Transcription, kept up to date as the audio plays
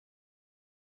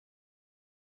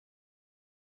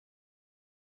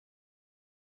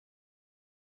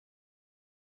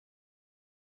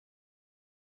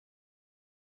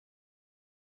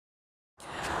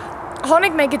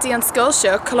Honnig mé go dtí an scoil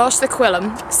seo Coláiste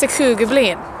Cuilm sa 50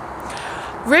 bliain.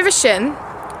 Roimhe sin,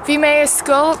 bhí mé i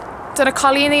scoil do na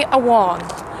Cailíní amháin.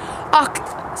 Ach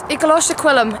i Coláiste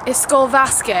Cuilm is scoil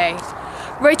mheasca é.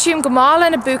 Réitiúm go mála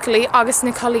na buacalaí agus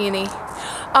na Cailíní,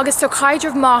 agus tá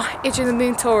caidreamh maith idir na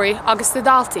múntóirí agus na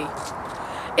daltaí.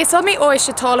 Is mí óis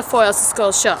se tála foiil sa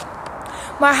scoil seo.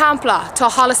 Mar hampla tá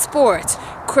hala sport,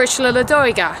 cuirt le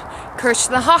dóige,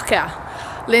 cuirt na hacha,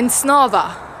 linn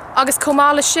snába, agus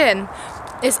comála sin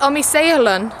is mí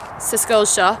saolann sa scoil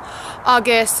seo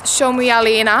agus seomú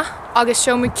ealaíona agus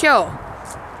seomú ceo.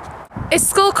 Is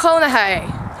scoil conathe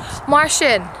é, mar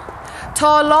sin,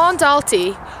 tá lán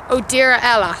daltaí ó díre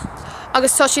eile,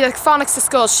 agus tá siad ag fanacht sa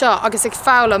scoil seo agus ag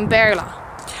fáil an béarla.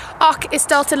 Ach is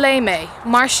dalta lé mé,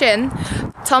 mar sin,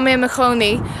 tá mé mo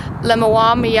chonaí le mo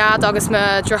bháim mo iad agus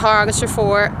mo drothar agus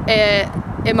fór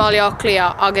i máileach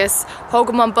lia agus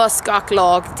thugam an bus gach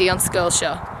lág dí an scoil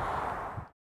seo.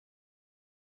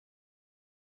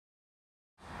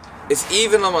 Is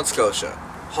even am an scoil seo.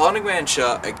 Tháinig mé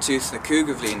anseo ag tús na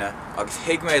 50 bliana agus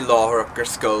thuig mé láthach gur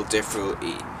scoil difriúil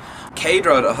í. Céad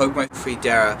rud a thug mé faoi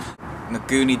deara na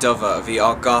gúnaí dumha a bhí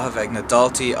á gcaitheamh ag na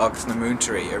daltaí agus na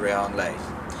múntóirí i ré an lei.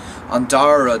 An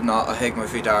dara rud ná a thuig mé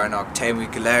faoi deara nach téimú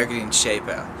go léirgíonn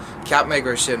séipé. Ceap mé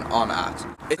gur sin an at.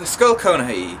 Is na scoil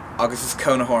conathe í agus is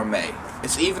conathóir mé.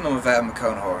 Is even am a bheith am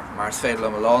conathóir, mar is féidir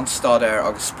am a lán stadáir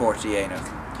agus sport i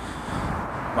dhéanamh.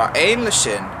 Mar aon le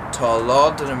sin, tá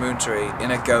lád na múntóirí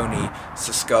ina gcónaí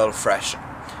sa scoil freisin.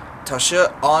 Tá seo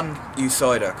an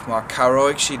úsáideach mar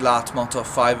cabhróidh siad leat mátá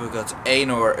 5 agad 1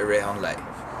 uair i ré an lei.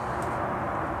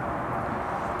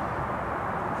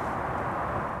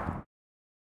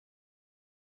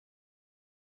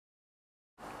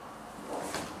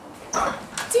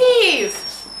 Steve!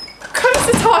 Conas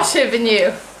atá sibh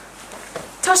inniu?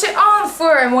 Tá sé an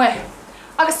fuair an mhuith,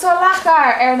 agus tá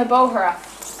leachar ar na bóthra.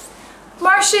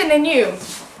 Mar sin inniu,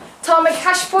 tá mé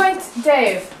Cashpoint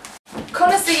Dave,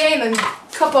 conas a dhéanann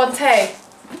cupán té.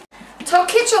 Tá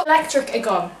kitchen electric ag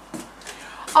an,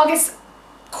 agus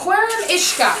cuireann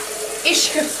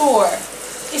isce fór,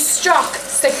 is straach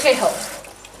sa chithil.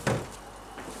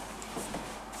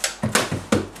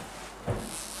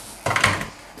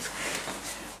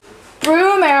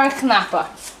 Brúim ar an cnappa.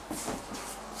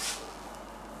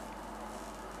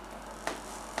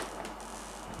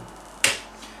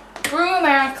 Brúim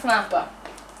ar an cnappa.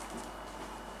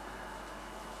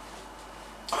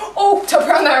 Ó, tá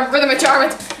brana rudum a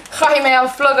jarmid chaithim mé an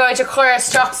phlogáid a chuir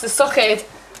straach sa suchéad.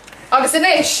 Agus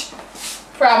inis,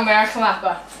 brúim ar an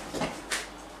cnappa.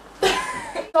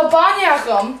 Tá baine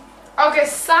agam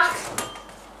agus sac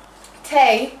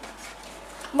té,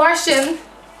 mar sin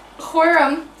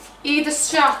chuireann iad a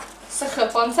straach sa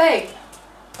cupán té.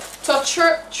 Tá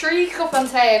trí cupán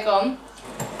té agam.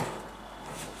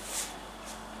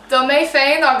 Dá mé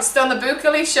féin agus dá na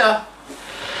buacalaí seo.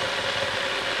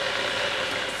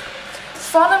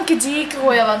 Fannam go dtí go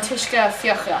bhfuil an tuisce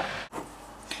fiocha.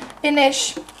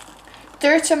 Inis,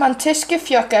 dúirteam an tuisce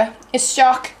fiocha is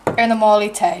straach ar na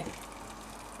málaí té.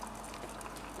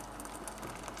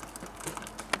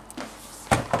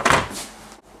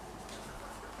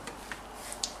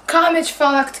 Caimid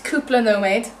fannacht cúpla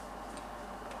nóméid.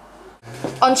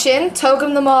 An sin,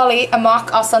 tógam na málaí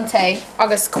amach as an té,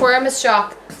 agus cuiream is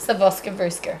straach sa bhosca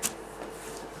bhúscar.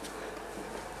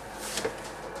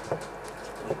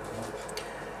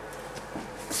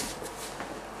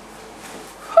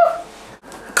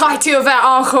 Cai tú a bheith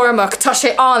an chóramach, tá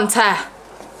sé an te.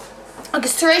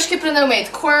 Agus tar éis cúpla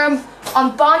nóméid, cuiream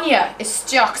an baine is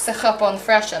straach sa chupán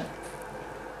freisin.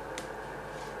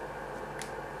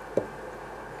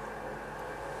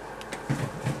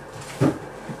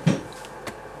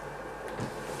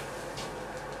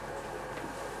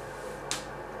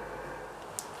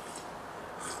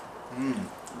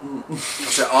 Tá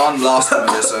sé an blasta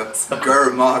Melissa,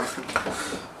 gur mag.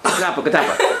 Go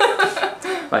tapa.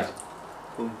 Right.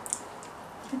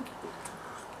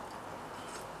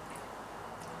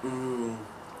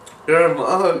 Gur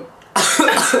mag.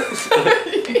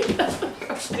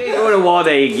 Or a wad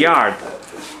a yard.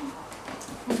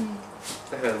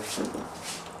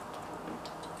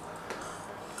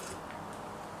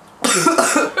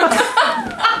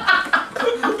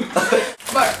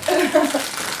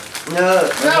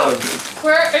 No.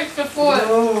 Where is the foot?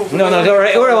 No,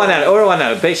 or one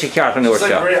out. Basic yard from the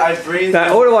workshop. I breathe.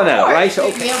 Or one out, right?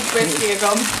 Okay.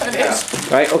 Yeah.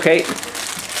 Right, okay.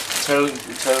 Toe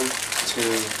to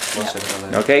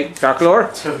Okay,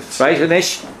 Carclor. Right,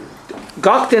 finish.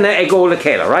 Gach dinna ag óla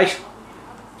céile, right?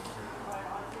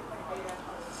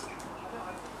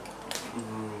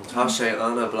 Tá sé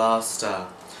anna blasta.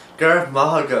 Gur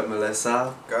maithagad,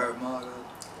 Melissa. Gur mágad.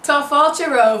 Tá fáilte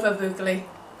romh a bhuacaí.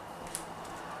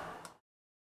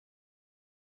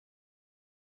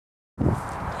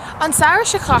 An saoire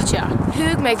se chaite,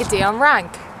 thuúg mé go dtí an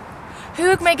rank.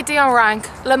 Thuúg mé go dtí an rank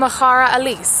le mo chara a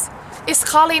lís. Is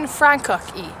cholín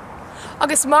Francach í.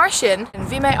 Agus mar sin,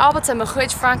 bhí mé ábalta mo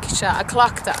chuid Franciise a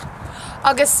Cleachtadh.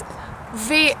 Agus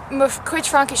bhí mo chuid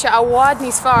Franciise a bhád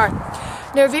níos fearr.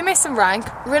 Nuair bhí mé san rank,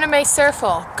 rinne mé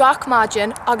surfáil, gach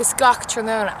maidin agus gach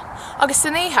trangóna. Agus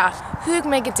saníthe, thuúg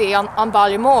mé go dtí an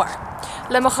baile mór,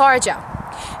 le mo chairde.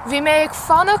 Bhí mé ag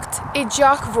fannacht I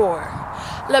deach mhór,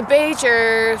 le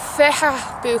béidir 20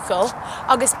 buacail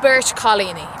agus beirt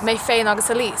cholíní, mé féin agus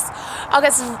a lís.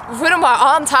 Agus rinne mar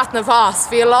antat na bhás,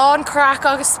 bhí lán crack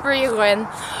agus freagraíonn,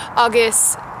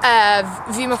 agus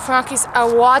bhí mo Francais a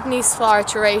bhád níos fearr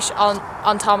tar éis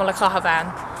an tamala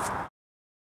cathbhain.